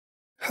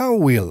How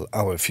will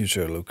our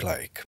future look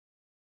like?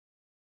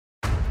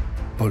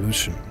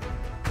 Pollution,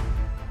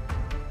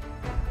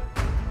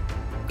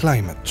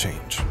 climate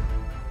change,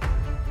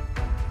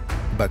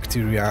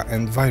 bacteria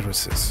and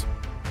viruses,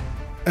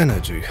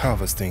 energy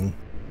harvesting,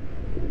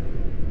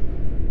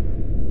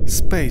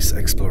 space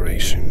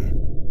exploration.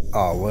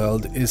 Our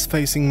world is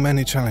facing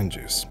many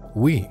challenges.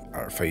 We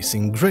are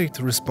facing great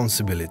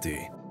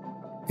responsibility.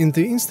 In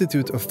the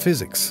Institute of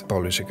Physics,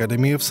 Polish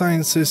Academy of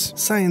Sciences,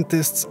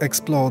 scientists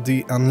explore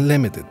the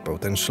unlimited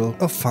potential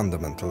of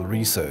fundamental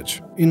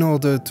research in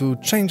order to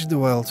change the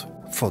world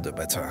for the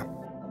better.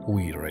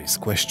 We raise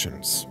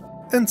questions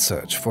and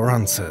search for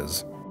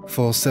answers.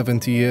 For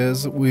 70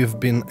 years, we've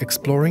been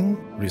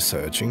exploring,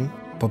 researching,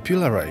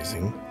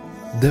 popularizing,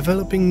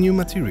 developing new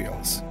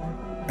materials,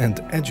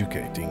 and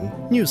educating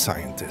new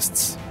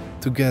scientists.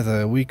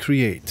 Together we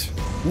create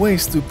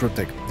ways to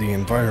protect the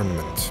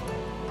environment,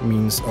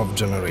 means of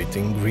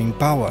generating green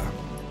power,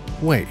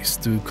 ways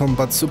to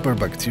combat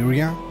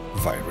superbacteria,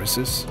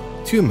 viruses,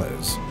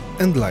 tumors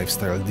and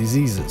lifestyle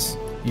diseases,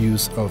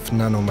 use of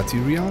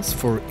nanomaterials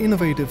for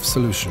innovative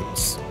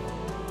solutions.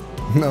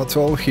 Not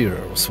all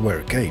heroes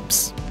wear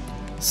capes.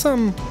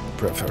 Some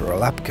prefer a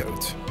lab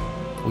coat.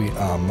 We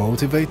are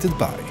motivated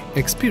by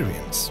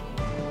experience,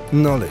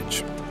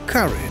 knowledge,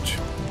 courage,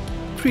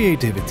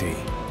 creativity.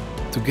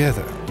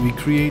 Together we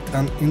create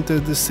an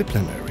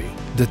interdisciplinary,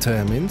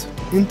 determined,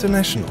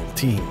 international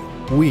team.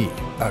 We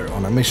are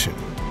on a mission.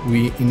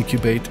 We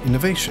incubate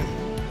innovation.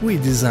 We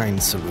design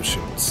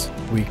solutions.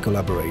 We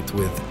collaborate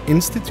with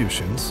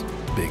institutions,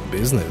 big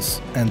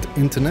business and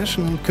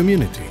international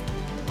community.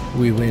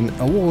 We win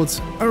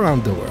awards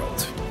around the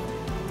world.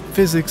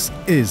 Physics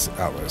is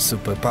our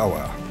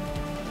superpower.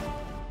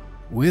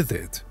 With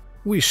it,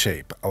 we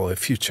shape our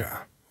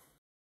future.